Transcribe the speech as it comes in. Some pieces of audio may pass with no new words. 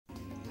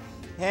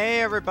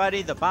Hey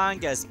everybody, the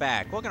Bonga's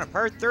back. Welcome to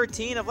part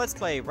 13 of Let's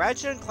Play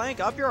Ratchet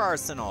Clank Up Your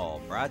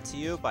Arsenal, brought to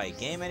you by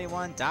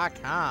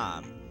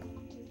GameAnyone.com.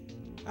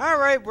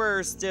 Alright,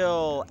 we're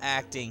still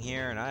acting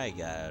here, and I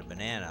got a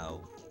banana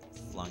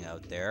flung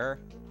out there.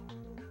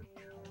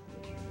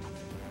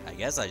 I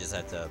guess I just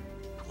have to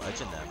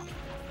legend them.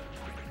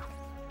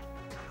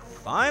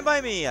 Fine by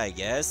me, I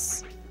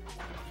guess.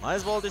 Might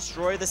as well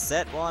destroy the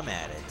set while I'm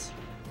at it.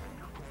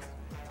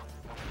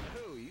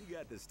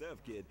 The stuff,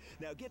 kid.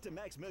 Now get to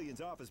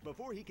Maximilian's office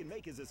before he can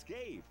make his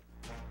escape.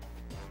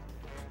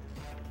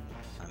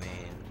 I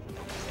mean,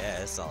 I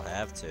guess I'll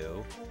have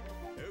to.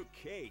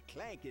 Okay,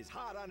 Clank is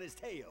hot on his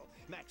tail.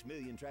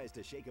 Maximilian tries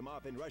to shake him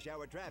off in rush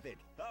hour traffic.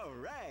 All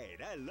right,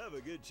 I love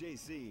a good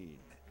chase scene.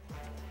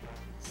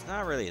 It's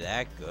not really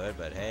that good,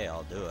 but hey,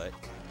 I'll do it.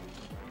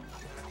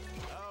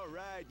 All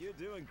right, you're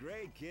doing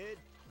great, kid.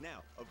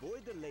 Now,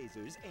 avoid the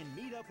lasers and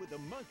meet up with the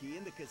monkey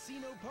in the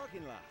casino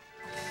parking lot.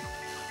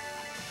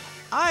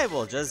 I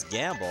will just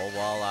gamble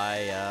while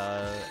I,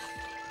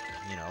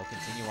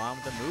 continue on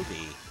with the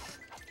movie.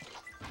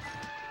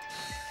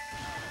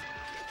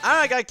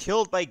 I got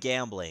killed by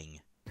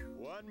gambling.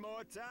 One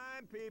more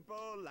time,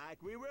 people,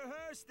 like we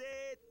rehearsed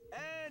it.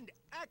 And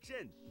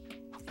action!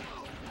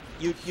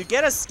 You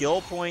get a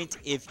skill point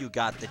if you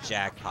got the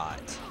jackpot.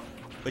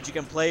 But you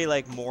can play,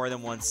 like, more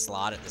than one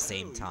slot at the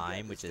same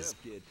time, which is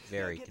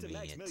very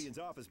convenient. Get to Maximilian's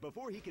office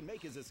before he can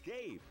make his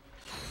escape.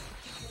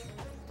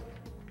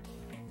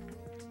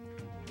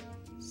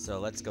 So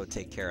let's go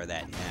take care of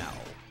that now.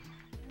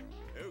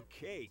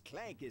 Okay,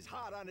 Clank is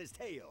hot on his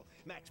tail.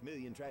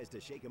 Maximilian tries to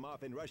shake him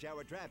off in rush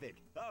hour traffic.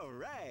 All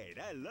right,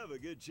 I love a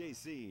good chase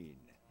scene.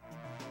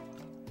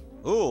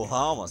 Ooh, I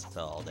almost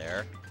fell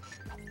there.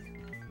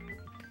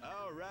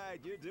 All right,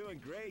 you're doing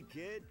great,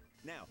 kid.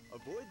 Now,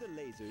 avoid the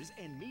lasers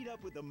and meet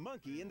up with the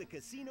monkey in the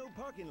casino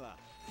parking lot.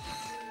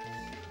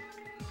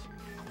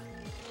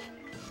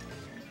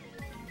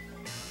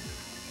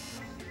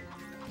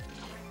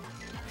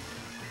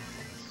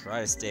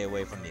 Try to stay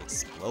away from the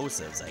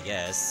explosives, I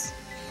guess.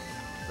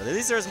 But at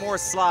least there's more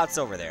slots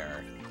over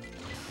there.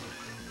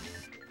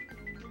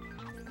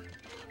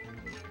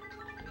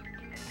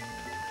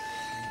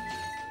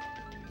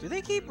 Do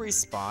they keep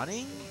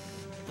respawning?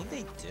 I think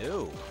they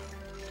do.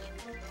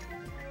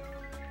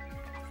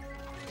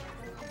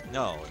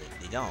 No,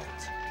 they don't.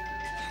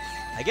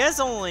 I guess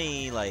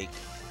only, like,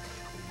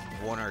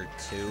 one or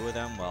two of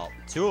them. Well,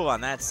 two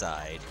on that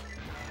side.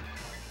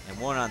 And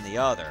one on the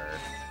other.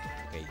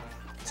 Okay,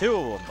 two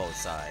of them on both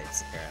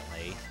sides,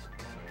 apparently.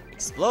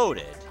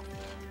 Exploded.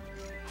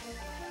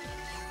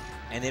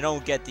 And they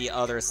don't get the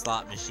other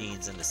slot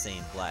machines in the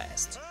same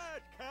blast.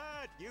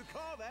 Cut! You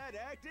call that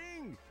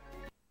acting?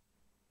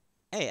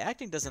 Hey,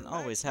 acting doesn't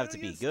always have to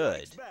be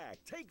good. Back.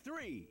 Take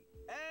 3.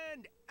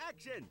 And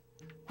action!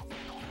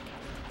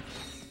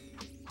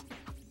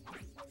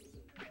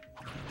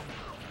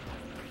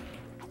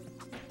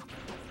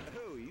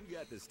 Oh, you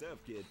got the stuff,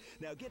 kid.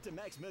 Now get to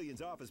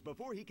Maximilian's office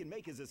before he can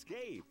make his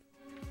escape.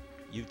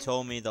 You've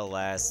told me the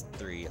last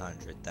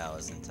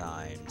 300,000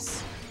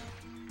 times.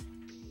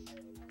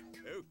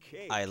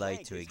 Okay, I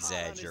like Clank to is hot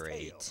on his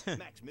exaggerate. tail.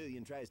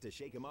 Maximilian tries to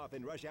shake him off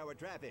in rush hour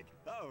traffic.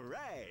 All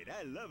right,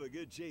 I love a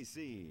good chase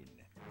scene.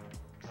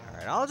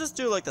 Alright, I'll just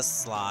do like the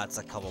slots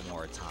a couple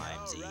more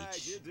times All right,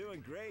 each. you're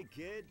doing great,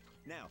 kid.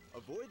 Now,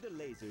 avoid the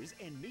lasers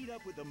and meet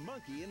up with the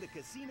monkey in the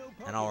casino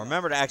parking And I'll lot.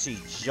 remember to actually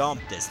jump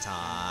this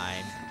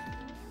time.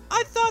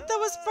 I thought that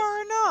was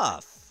far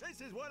enough. This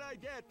is what I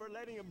get for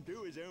letting him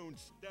do his own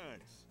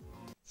stunts.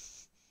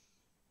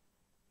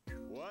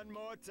 One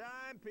more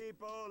time,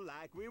 people,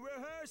 like we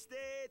rehearsed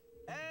it.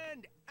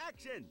 And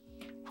action!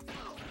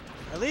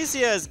 At least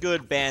he has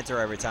good banter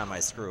every time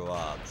I screw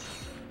up.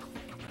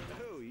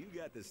 Oh, you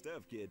got the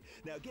stuff, kid.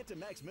 Now get to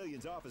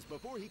Maximilian's office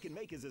before he can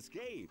make his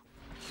escape.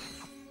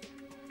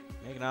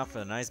 Making off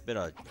with a nice bit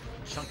of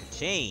chunk of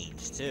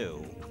change,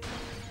 too.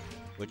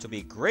 Which will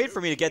be great for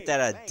me to get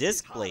that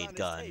disc blade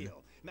gun.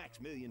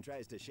 Maximilian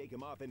tries to shake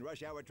him off in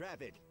rush hour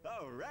traffic.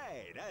 All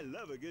right, I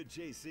love a good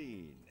chase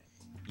scene.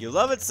 You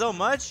love it so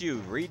much, you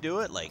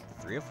redo it like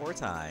 3 or 4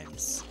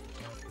 times.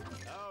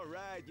 All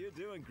right, you're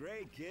doing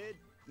great, kid.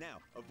 Now,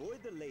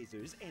 avoid the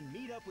lasers and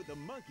meet up with the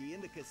monkey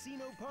in the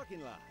casino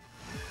parking lot.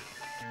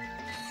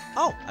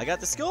 Oh, I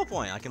got the skill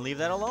point. I can leave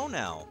that alone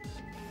now.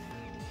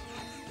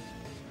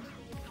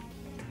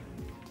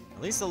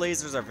 At least the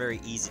lasers are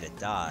very easy to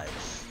dodge.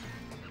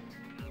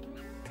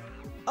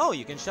 Oh,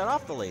 you can shut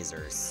off the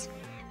lasers.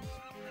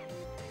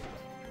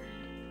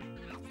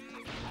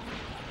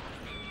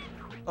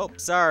 Oh,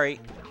 sorry.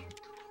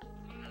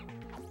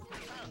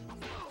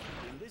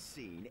 In this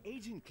scene,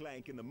 Agent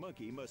Clank and the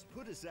monkey must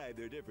put aside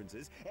their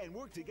differences and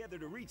work together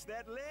to reach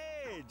that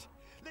ledge.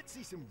 Let's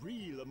see some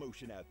real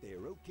emotion out there,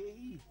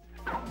 okay?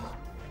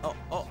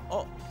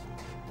 Oh.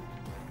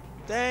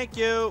 Thank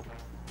you.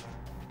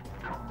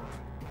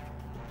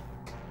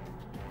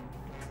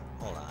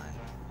 Hold on.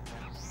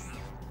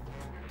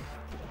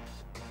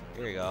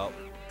 Here you go.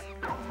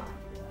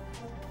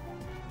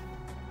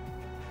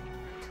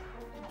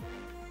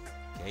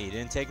 Okay, you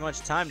didn't take much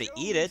time to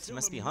eat it. You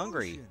must be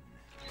hungry.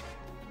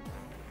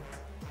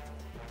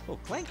 Oh,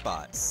 Clank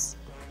bots.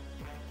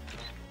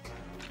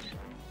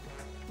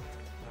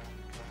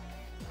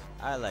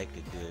 I like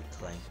a good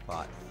Clank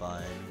bot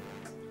fun.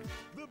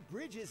 The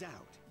bridge is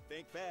out.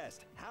 Think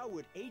fast. How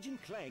would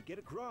Agent Clank get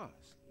across?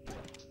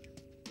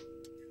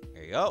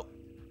 There you go.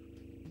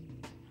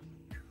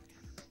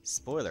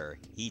 Spoiler,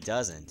 he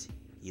doesn't.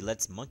 He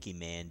lets Monkey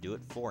Man do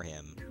it for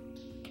him.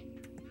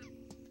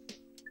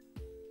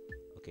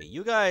 Okay,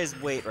 you guys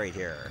wait right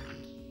here.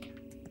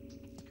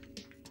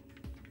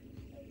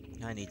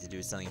 I need to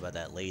do something about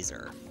that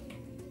laser.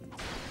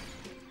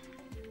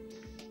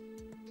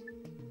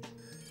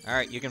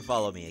 Alright, you can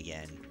follow me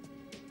again.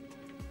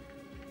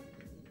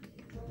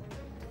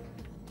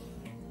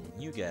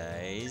 You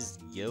guys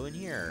go in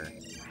here.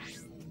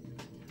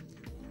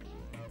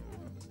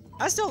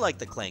 I still like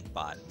the Clank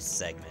bot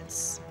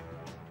segments.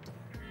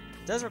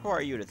 It does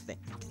require you to think.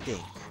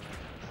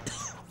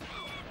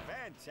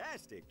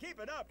 Fantastic. Keep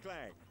it up,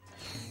 Clank.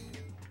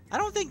 I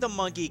don't think the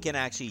monkey can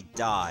actually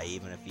die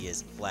even if he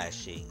is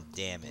flashing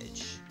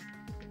damage.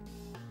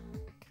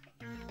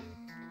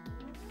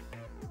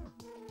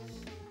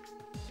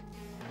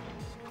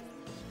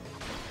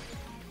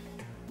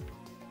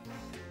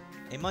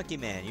 Hey, Monkey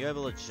Man, you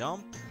able to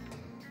jump?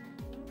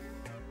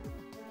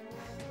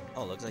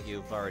 Oh, looks like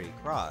you've already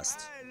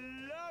crossed. I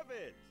love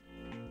it.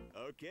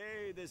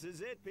 Okay, this is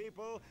it,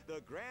 people.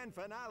 The grand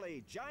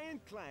finale,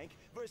 Giant Clank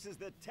versus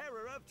the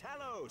Terror of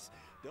Talos.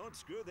 Don't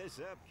screw this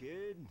up,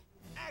 kid.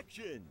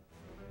 Action!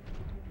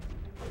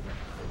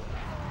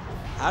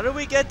 How did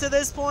we get to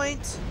this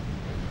point?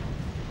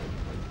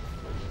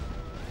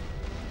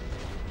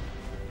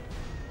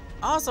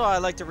 Also, I'd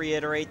like to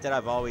reiterate that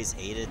I've always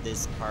hated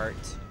this part.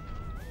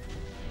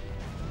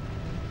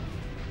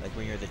 Like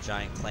when you're the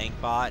giant Clank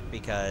bot,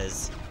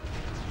 because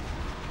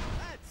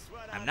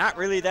I'm not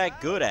really that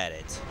good at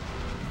it.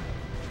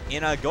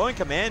 In Going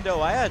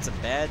Commando, I had some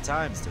bad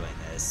times doing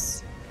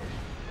this.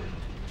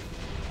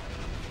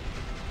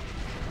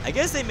 I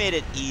guess they made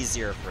it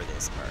easier for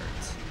this part.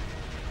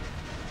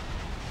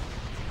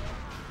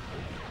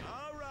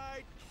 All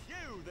right,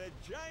 cue the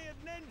giant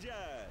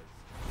ninjas.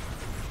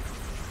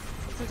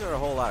 Looks like there are a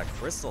whole lot of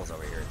crystals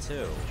over here,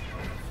 too.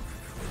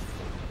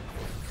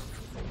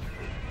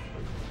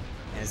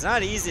 And it's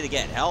not easy to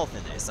get health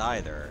in this,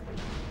 either.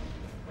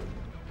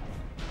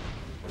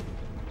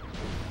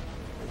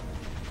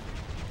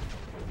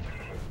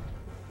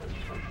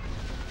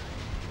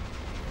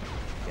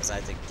 Guess I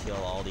have to kill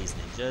all these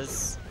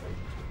ninjas.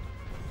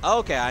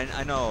 Okay,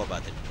 I know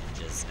about the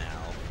ninjas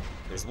now.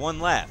 There's one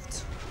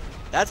left.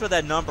 That's what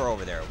that number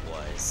over there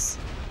was.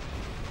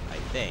 I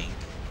think.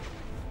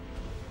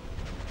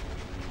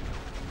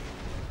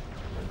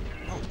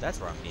 Oh, that's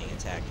where I'm being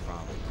attacked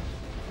from.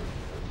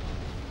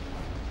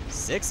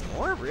 6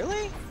 more?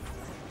 Really?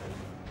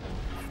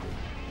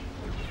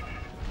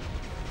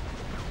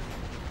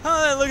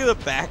 Oh, look at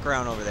the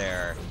background over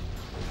there.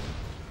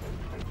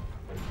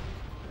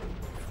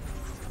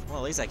 Well,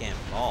 at least I can't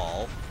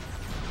fall.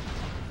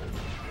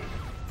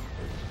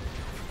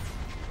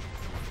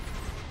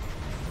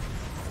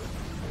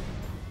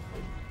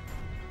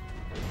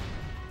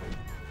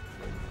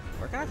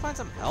 Where can I find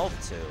some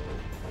health to?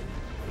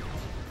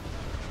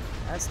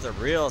 That's the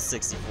real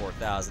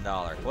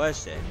 $64,000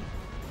 question.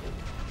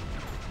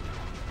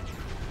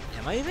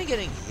 Am I even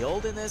getting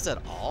healed in this at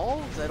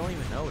all? Because I don't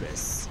even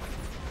notice.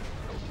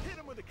 Hit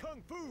him with a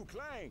kung fu,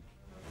 Clank.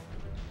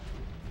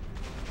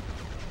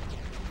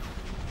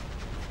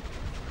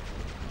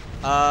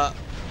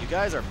 You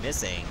guys are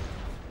missing.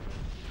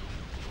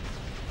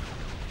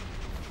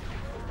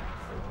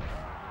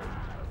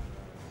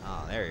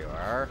 Oh, there you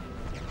are.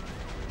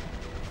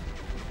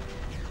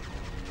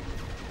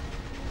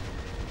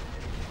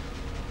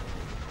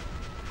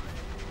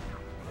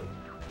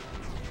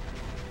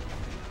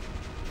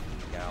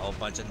 Got a whole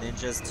bunch of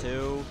ninjas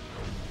too.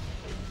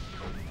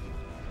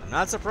 I'm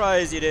not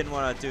surprised you didn't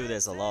want to do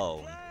this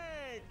alone.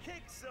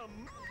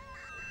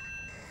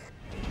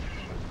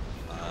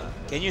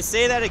 Can you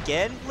say that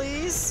again,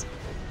 please?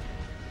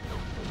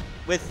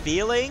 With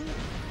feeling?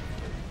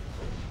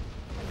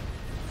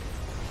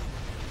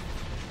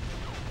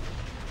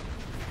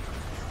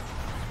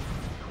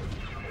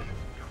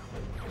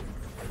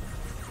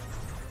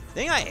 The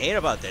thing I hate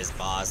about this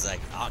boss is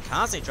like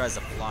constantly tries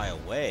to fly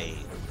away.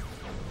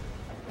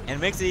 And it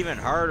makes it even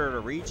harder to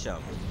reach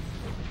him.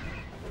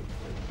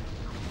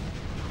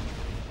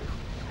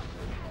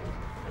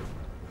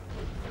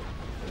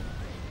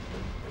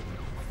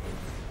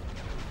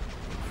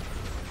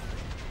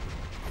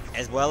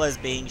 As well as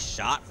being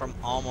shot from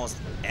almost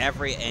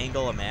every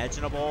angle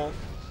imaginable,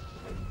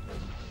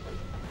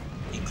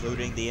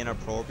 including the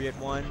inappropriate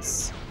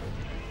ones.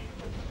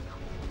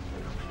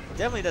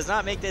 Definitely does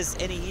not make this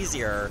any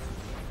easier.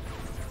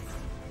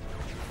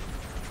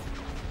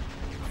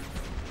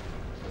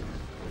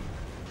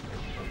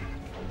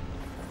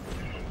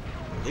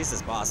 At least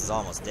this boss is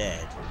almost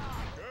dead.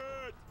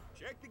 Good.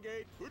 Check the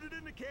gate, put it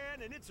in the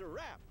can, and it's a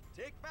wrap.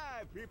 Take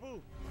 5,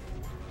 people.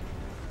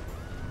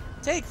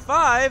 Take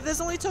 5? This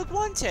only took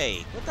 1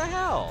 take. What the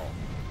hell?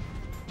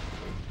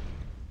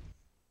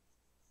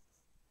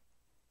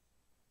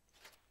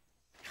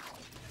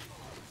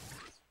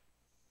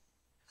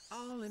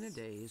 than a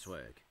day's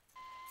work.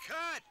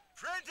 Cut!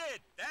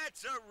 Printed!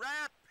 That's a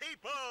wrap,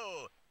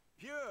 people!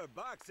 Pure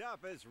box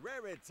office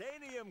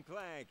raritanium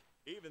Clank.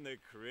 Even the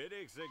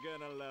critics are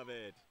gonna love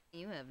it.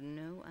 You have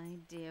no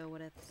idea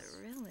what a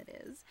thrill it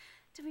is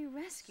to be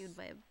rescued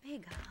by a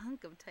big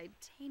hunk of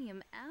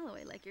titanium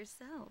alloy like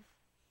yourself.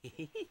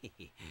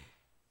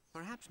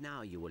 Perhaps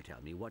now you will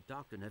tell me what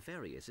Dr.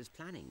 Nefarious is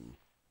planning.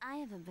 I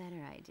have a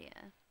better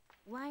idea.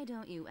 Why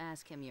don't you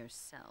ask him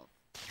yourself?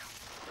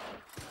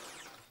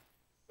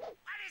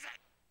 What is it?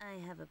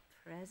 I have a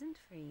present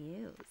for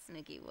you,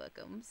 Snicky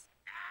Wookums.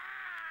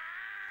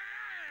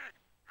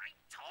 I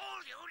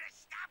told you to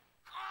stop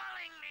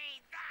calling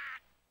me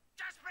that!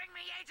 Just bring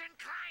me Agent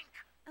Clank!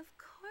 Of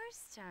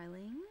course,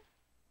 darling.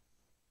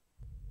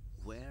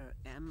 Where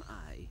am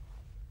I?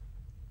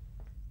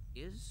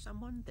 Is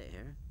someone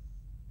there?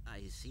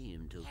 I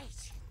seem to...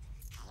 Agent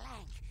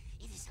Clank,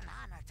 it is an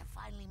honor to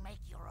finally make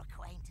your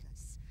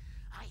acquaintance.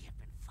 I have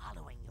been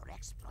following your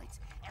exploits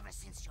ever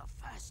since your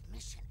first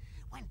mission,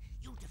 when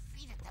you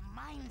defeated the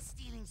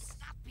mind-stealing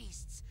snot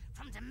beasts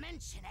from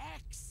Dimension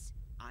X.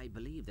 I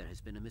believe there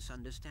has been a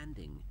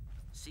misunderstanding.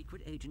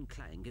 Secret Agent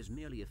Clank is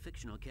merely a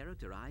fictional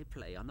character I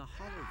play on the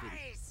horror video.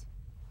 Lies!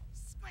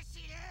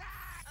 Squishy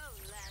lies! Oh,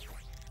 Len,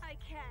 I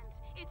can't.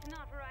 It's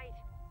not right.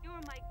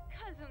 You're my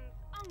cousin's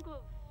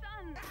uncle's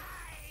son.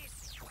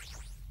 Lies!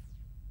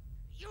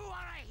 You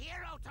are a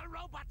hero to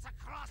robots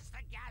across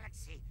the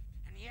galaxy,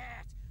 and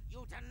yet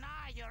you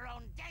deny your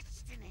own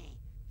destiny.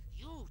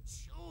 You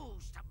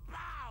choose to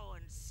bow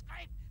and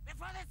scrape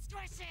before the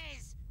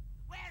squishes!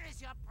 Where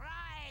is your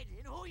pride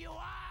in who you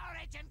are,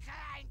 Agent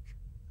Clank?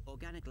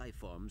 Organic life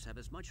forms have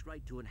as much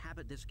right to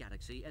inhabit this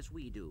galaxy as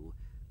we do.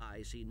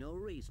 I see no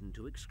reason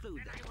to exclude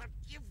Then them. I will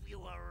give you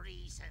a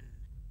reason.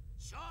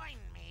 Join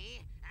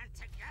me, and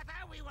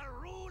together we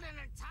will rule an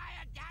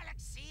entire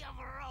galaxy of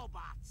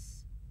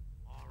robots.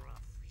 Or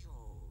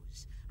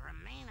refuse,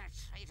 remain a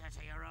traitor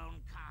to your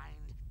own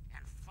kind,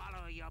 and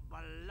follow your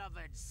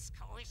beloved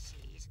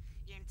squishies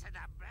into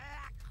the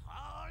black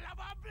hole of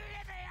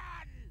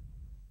oblivion!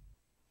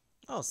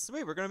 Oh,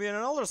 sweet, we're gonna be in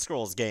an Elder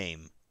Scrolls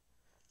game.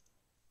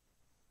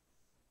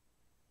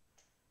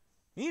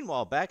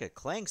 Meanwhile, back at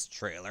Clank's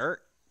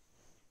trailer...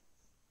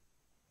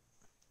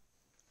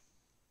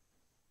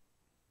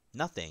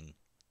 Nothing.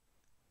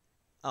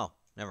 Oh,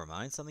 never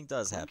mind. Something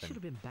does Clank happen. should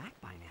have been back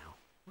by now.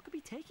 What could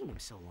be taking him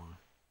so long?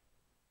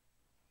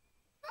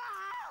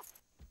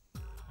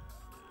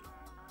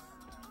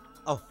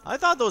 Oh, I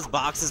thought those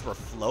boxes were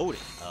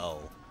floating.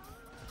 Oh.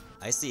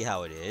 I see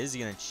how it is.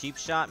 You gonna cheap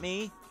shot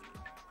me?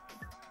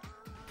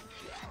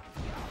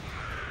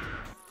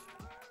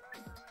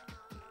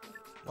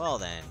 Well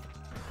then.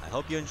 I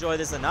hope you enjoy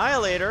this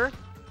Annihilator.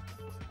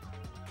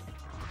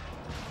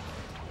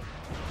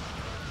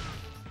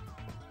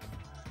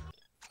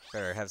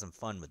 Better have some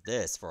fun with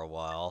this for a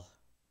while.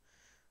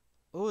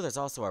 Ooh, there's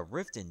also a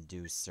Rift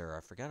Inducer.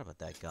 I forgot about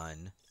that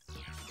gun.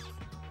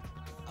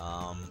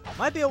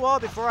 Might be a while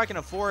before I can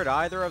afford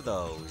either of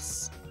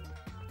those.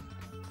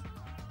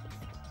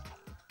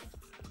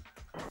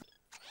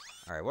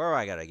 Alright, where do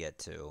I gotta get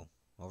to?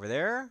 Over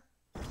there?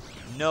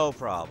 No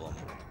problem.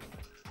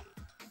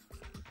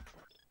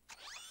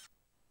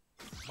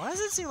 Why does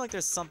it seem like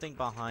there's something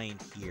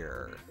behind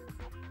here?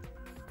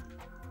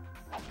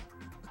 I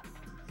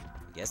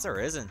guess there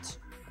isn't.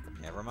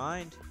 Never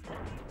mind.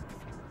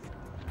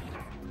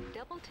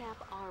 Double tap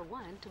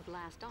R1 to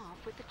blast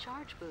off with the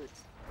charge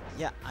boots.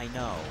 Yeah, I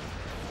know.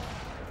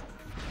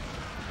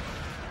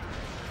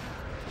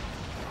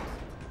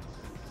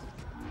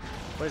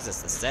 What is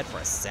this, the set for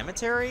a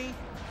cemetery?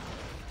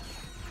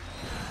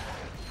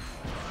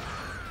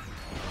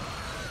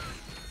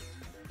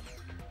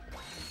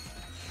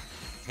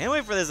 Can't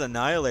wait for this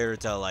Annihilator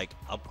to, like,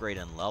 upgrade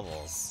in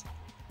levels.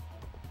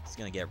 It's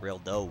gonna get real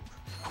dope.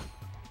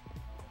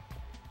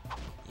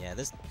 Yeah,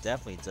 this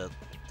definitely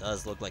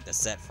does look like the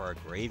set for a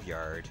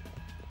graveyard.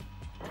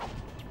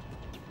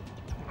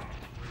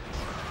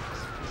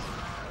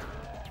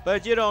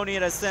 But you don't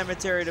need a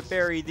cemetery to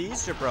bury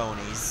these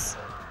jabronis.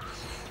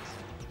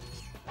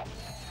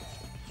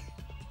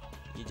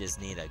 You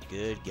just need a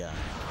good gun.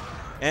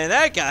 And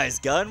that guy's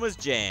gun was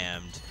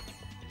jammed.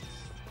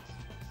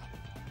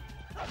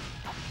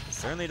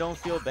 Certainly don't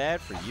feel bad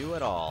for you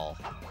at all.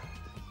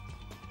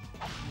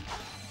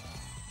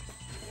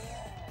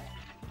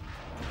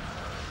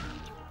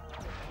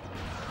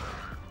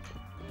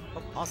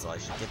 Oh, also, I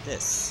should get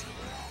this.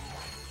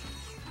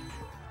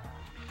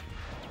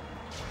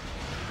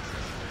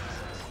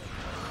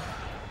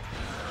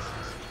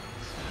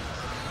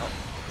 Oh,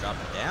 drop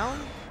it down?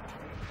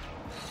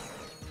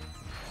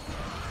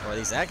 Or at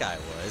least that guy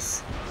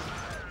was.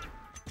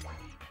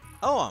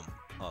 Oh,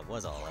 it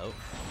was all out.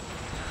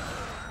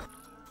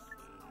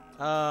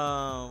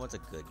 What's a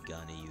good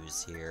gun to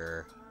use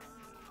here?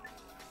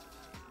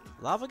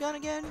 Lava gun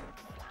again?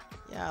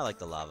 Yeah, I like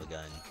the lava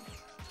gun.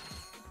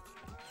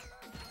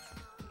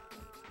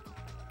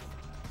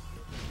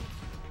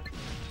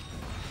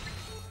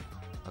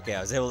 Okay, I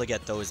was able to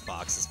get those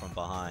boxes from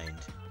behind.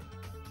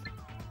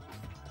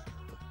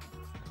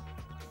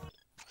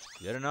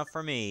 Good enough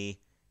for me.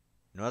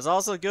 You know what's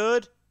also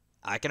good?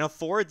 I can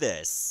afford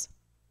this.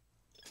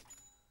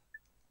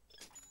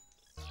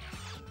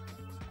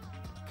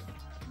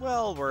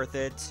 Well worth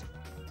it.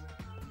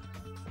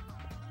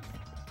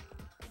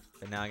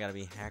 But now I gotta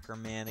be Hacker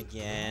Man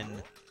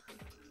again.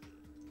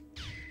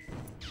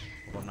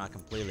 Hope I'm not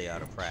completely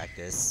out of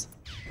practice.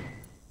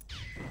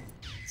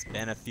 It's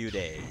been a few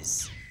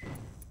days.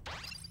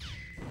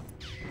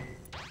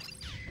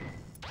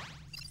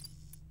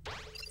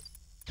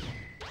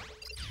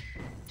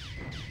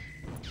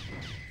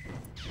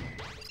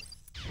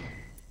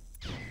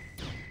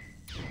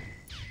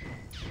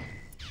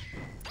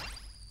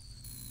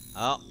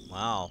 Oh,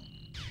 wow.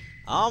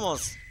 I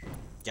almost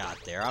got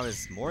there. I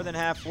was more than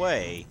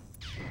halfway.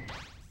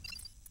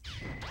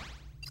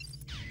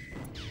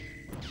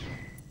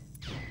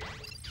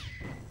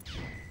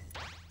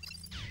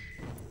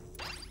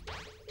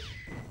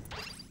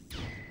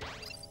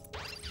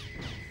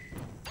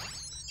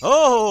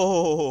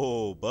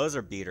 Oh,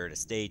 buzzer beater to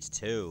stage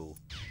 2.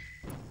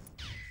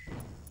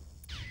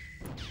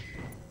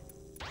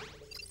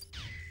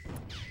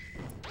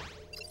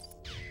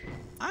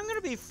 I'm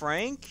gonna be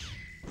frank,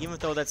 even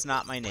though that's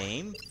not my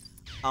name.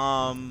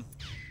 The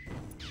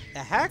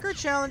hacker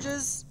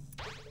challenges,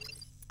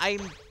 I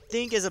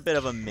think, is a bit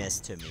of a miss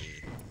to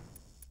me.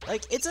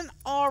 Like, it's an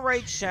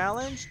alright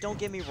challenge, don't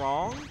get me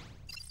wrong.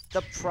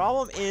 The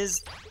problem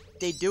is,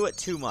 they do it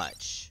too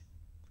much.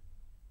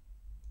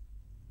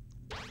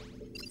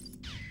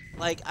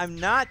 Like, I'm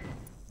not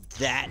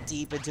that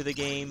deep into the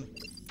game,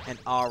 and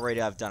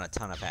already I've done a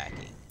ton of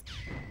hacking.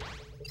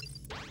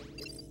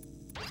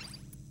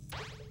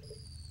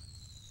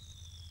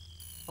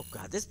 Oh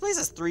god, this place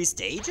has 3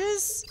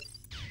 stages?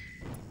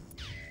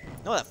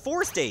 No, that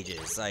 4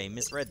 stages. I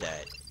misread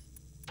that.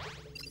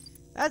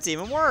 That's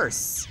even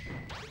worse.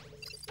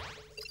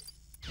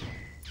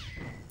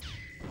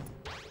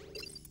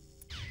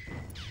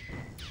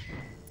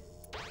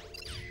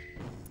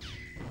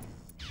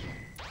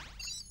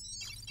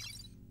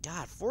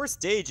 God, 4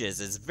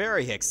 stages is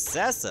very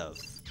excessive.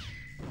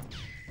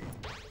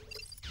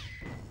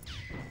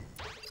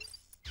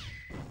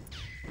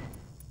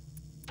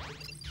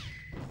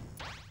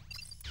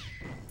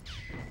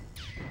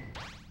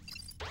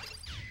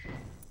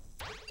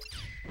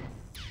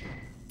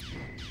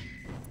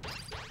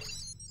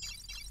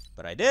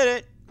 But I did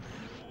it.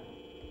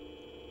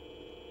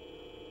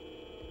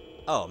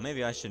 Oh,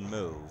 maybe I should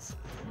move.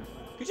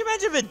 Could you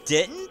imagine if it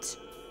didn't?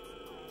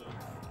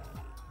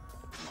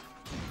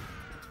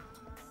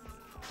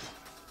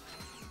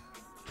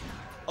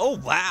 Oh,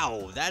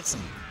 wow. That's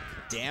some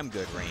damn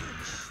good range.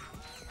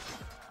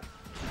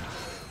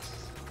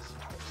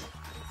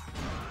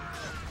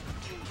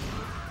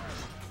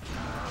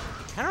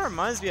 Kind of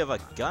reminds me of a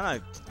gun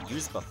I've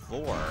used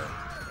before.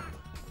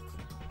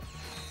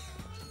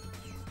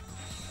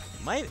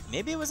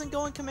 Maybe it wasn't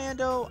Going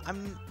Commando? I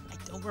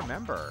don't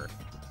remember.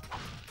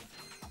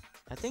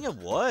 I think it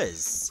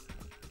was.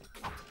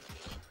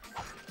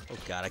 Oh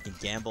god, I can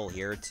gamble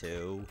here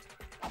too.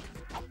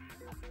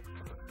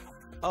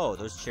 Oh,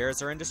 those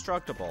chairs are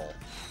indestructible.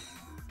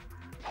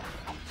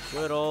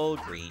 Good old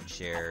green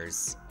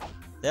chairs.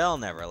 They'll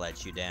never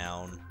let you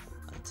down.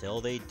 Until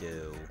they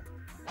do.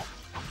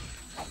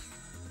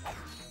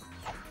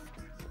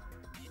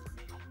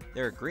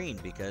 They're green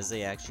because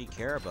they actually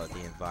care about the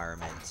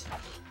environment.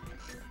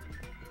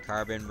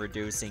 Carbon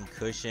reducing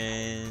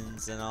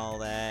cushions and all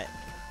that.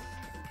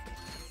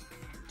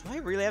 Do I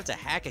really have to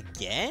hack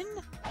again?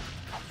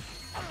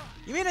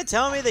 You mean to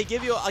tell me they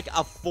give you like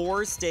a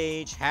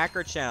 4-stage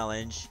hacker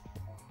challenge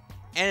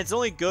and it's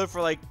only good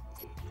for like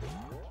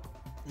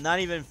not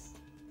even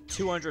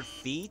 200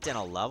 feet in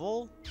a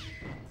level?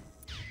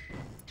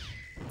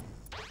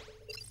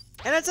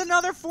 And it's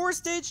another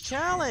 4-stage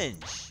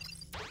challenge!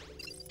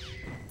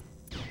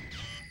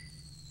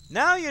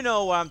 Now you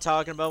know what I'm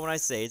talking about when I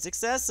say it's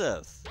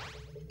excessive.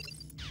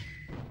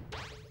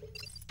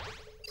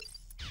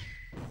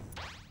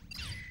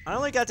 I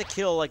only got to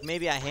kill like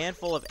maybe a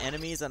handful of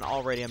enemies and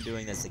already I'm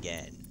doing this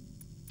again.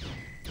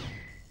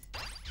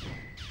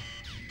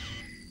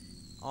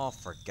 Oh,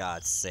 for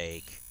God's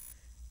sake.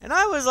 And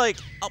I was like,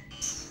 oh,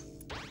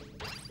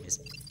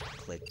 just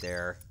click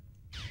there.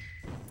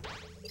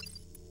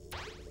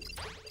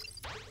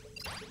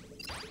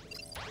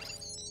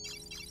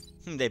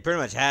 They pretty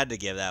much had to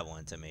give that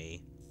one to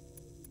me.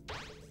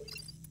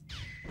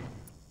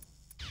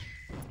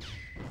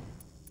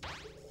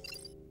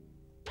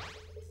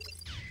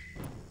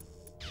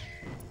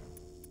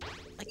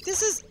 Like,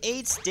 this is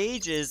 8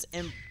 stages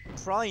and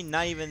probably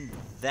not even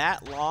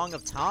that long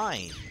of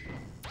time.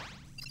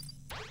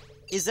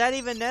 Is that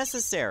even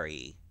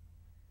necessary?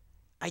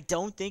 I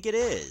don't think it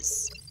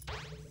is.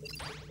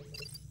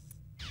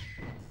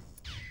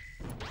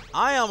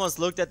 I almost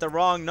looked at the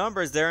wrong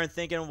numbers there and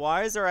thinking,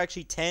 why is there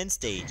actually 10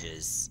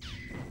 stages?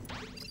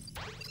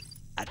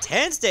 A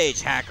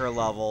 10-stage hacker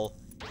level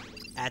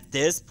at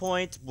this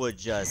point would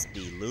just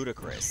be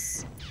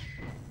ludicrous.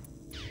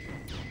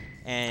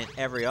 And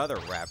every other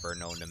rapper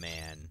known to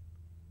man.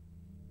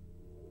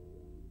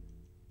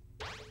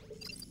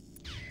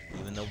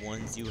 Even the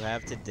ones you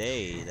have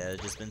today that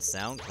have just been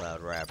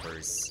SoundCloud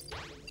rappers.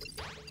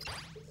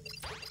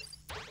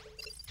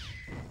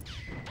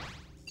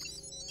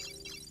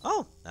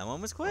 Oh, that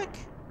one was quick.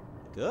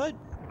 Good.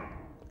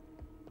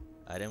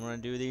 I didn't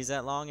want to do these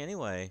that long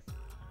anyway.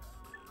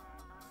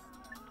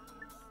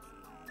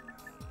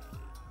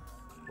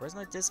 Where's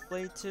my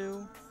display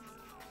to?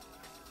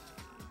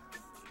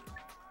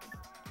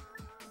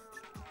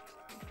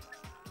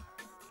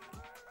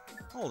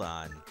 Hold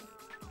on.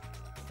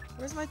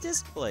 Where's my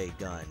display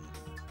gun?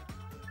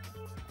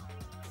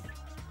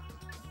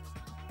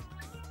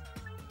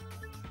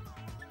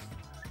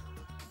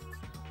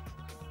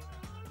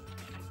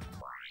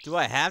 Do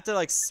I have to,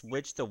 like,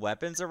 switch the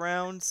weapons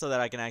around so that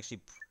I can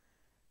actually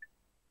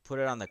put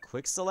it on the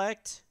quick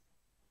select?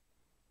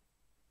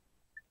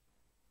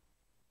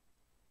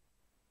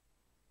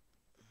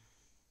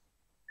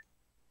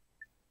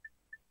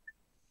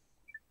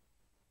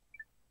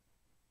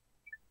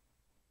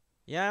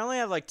 Yeah, I only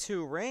have, like,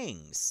 2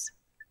 rings.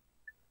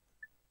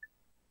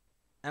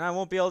 And I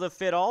won't be able to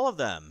fit all of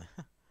them.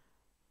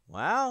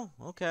 Wow,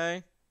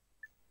 okay.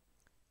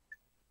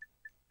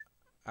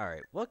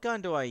 Alright, what gun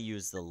do I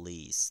use the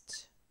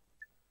least?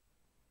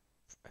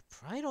 I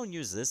probably don't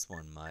use this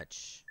one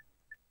much.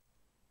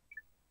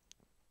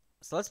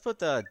 So let's put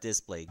the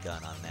display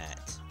gun on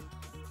that.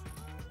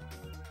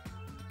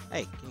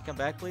 Hey, can you come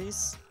back,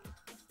 please?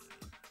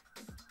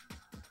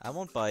 I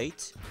won't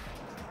bite.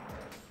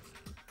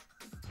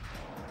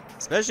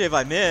 Especially if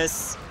I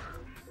miss.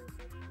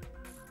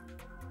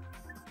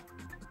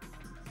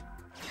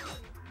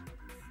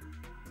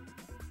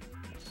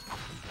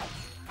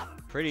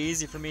 Pretty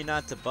easy for me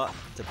not to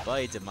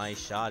bite if my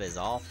shot is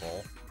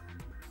awful.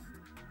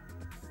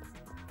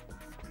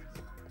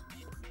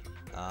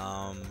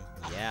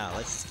 Yeah,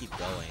 let's just keep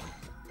going.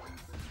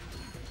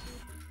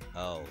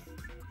 Oh,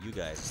 you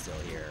guys are still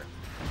here.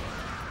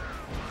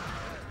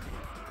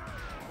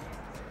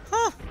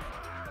 Huh!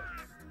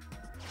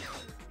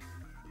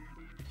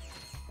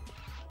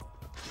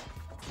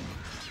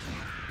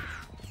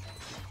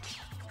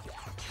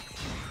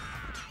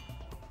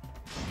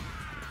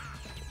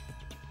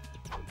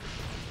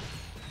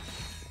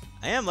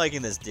 I am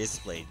liking this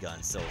display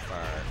gun so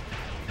far.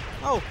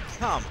 Oh,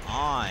 come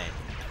on.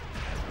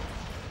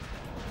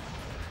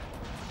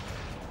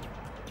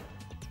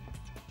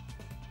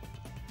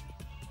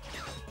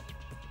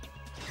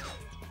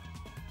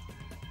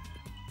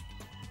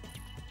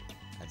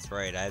 That's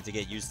right, I have to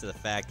get used to the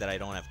fact that I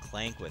don't have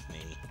Clank with me.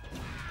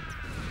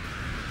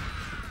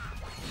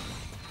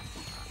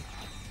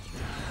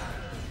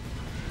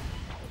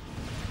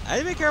 I have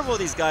to be careful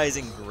with these guys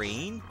in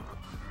green,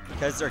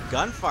 because their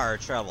gunfire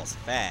travels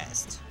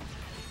fast.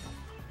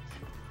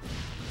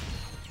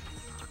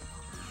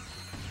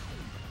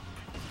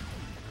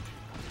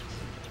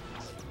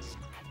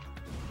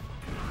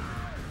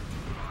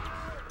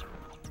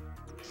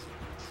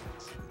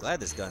 I'm glad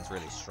this gun's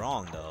really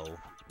strong, though.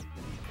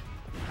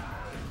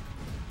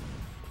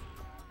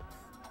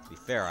 To be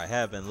fair, I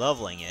have been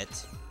leveling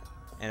it,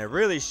 and it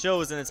really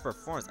shows in its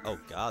performance. Oh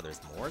god, there's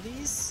more of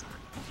these?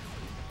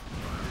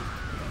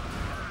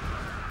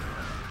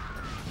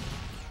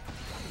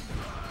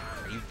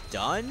 Are you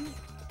done?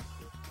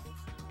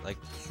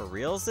 Like, for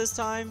reals this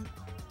time?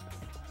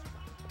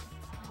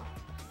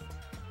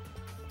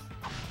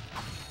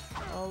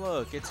 Oh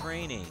look, it's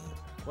raining.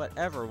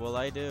 Whatever will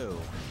I do?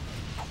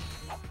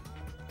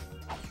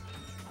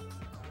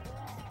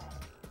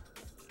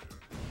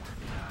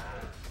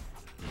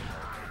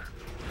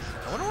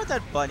 I wonder what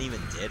that button even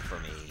did for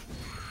me.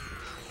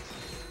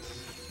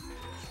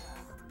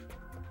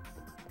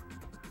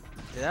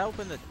 Did that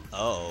open the...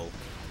 Oh.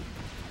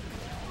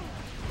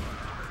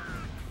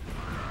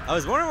 I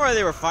was wondering why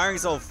they were firing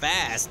so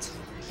fast.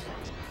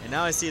 And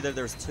now I see that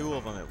there's 2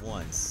 of them at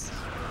once.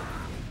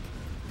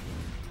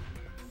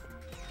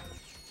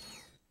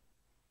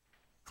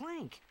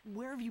 Clank,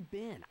 where have you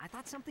been? I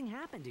thought something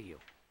happened to you.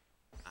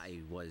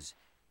 I was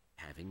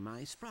having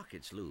my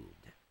sprockets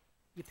lubed.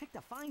 You picked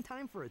a fine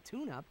time for a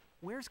tune-up.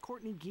 Where's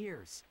Courtney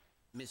Gears?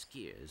 Miss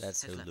Gears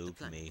That's has who left the lubed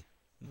planet. me.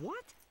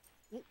 What?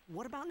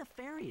 What about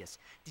Nefarious?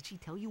 Did she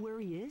tell you where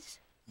he is?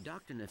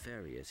 Dr.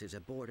 Nefarious is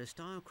aboard a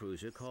star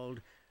cruiser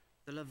called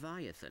the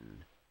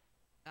Leviathan.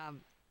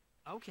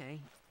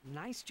 Okay.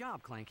 Nice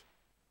job, Clank.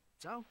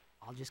 So,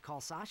 I'll just call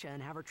Sasha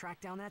and have her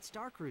track down that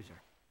star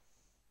cruiser.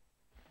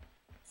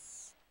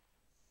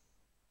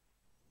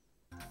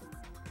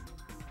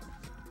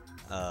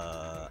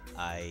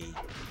 I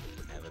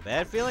have a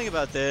bad feeling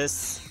about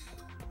this.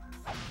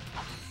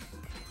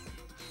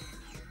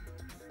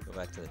 Go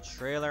back to the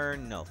trailer.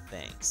 No,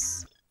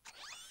 thanks.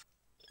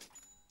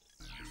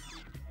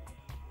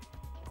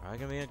 Probably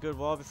gonna be a good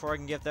while before I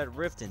can get that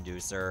rift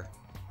inducer.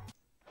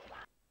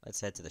 Let's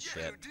head to the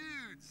ship. Yo,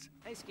 dudes!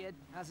 Hey, Skid.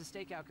 How's the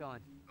stakeout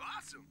going?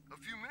 Awesome! A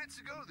few minutes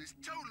ago, this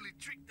totally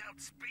tricked out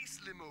space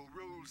limo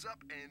rolls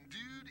up, and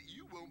dude,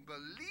 you won't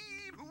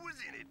believe who was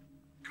in it!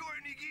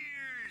 Courtney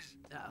Gears!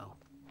 Uh-oh.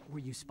 Were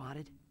you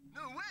spotted?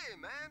 No way,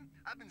 man!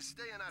 I've been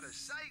staying out of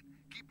sight,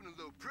 keeping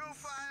a low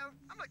profile.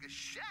 I'm like a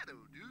shadow,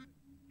 dude.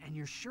 And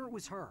you're sure it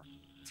was her?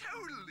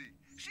 Totally.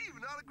 She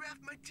even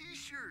autographed my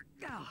t-shirt.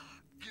 Ah,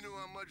 You know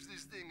how much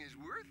this thing is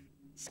worth?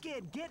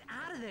 Skid, get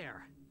out of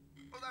there.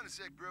 Hold on a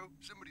sec, bro.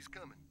 Somebody's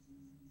coming.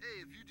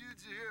 Hey, if you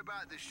dudes are here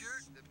about the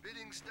shirt, the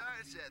bidding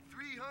starts at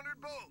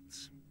 300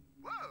 bolts.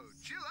 Whoa,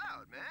 chill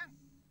out, man.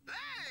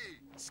 Hey!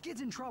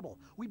 Skid's in trouble.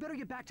 We better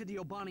get back to the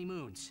Obani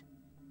Moons.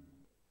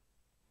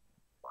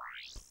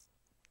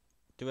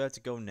 Do we have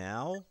to go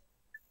now?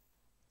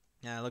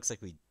 Yeah, it looks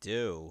like we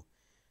do.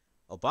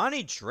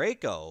 Obani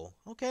Draco.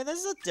 Okay,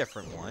 this is a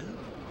different one.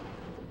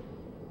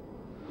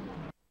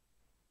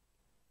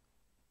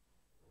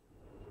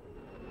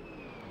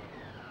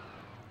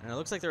 And it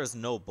looks like there was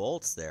no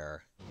bolts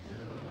there.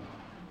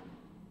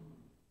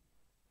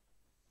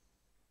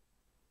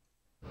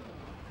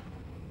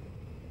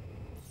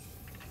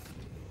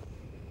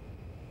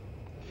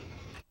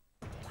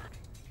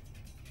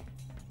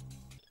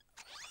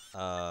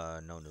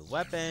 No new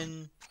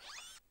weapon.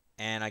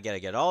 And I gotta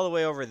get all the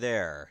way over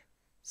there.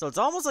 So it's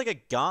almost like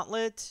a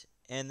gauntlet,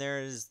 and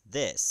there's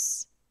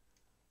this.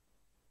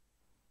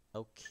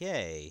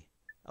 Okay.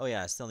 Oh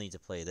yeah, I still need to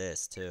play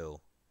this, too.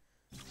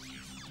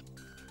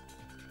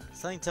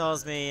 Something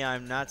tells me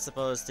I'm not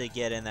supposed to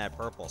get in that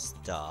purple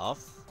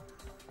stuff.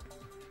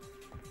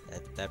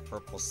 That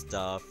purple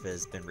stuff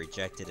has been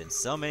rejected in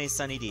so many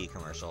Sunny D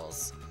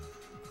commercials.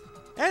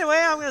 Anyway,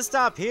 I'm gonna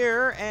stop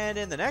here, and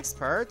in the next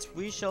part,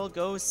 we shall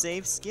go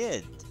save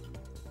Skid.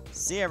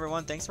 See you,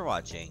 everyone. Thanks for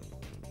watching.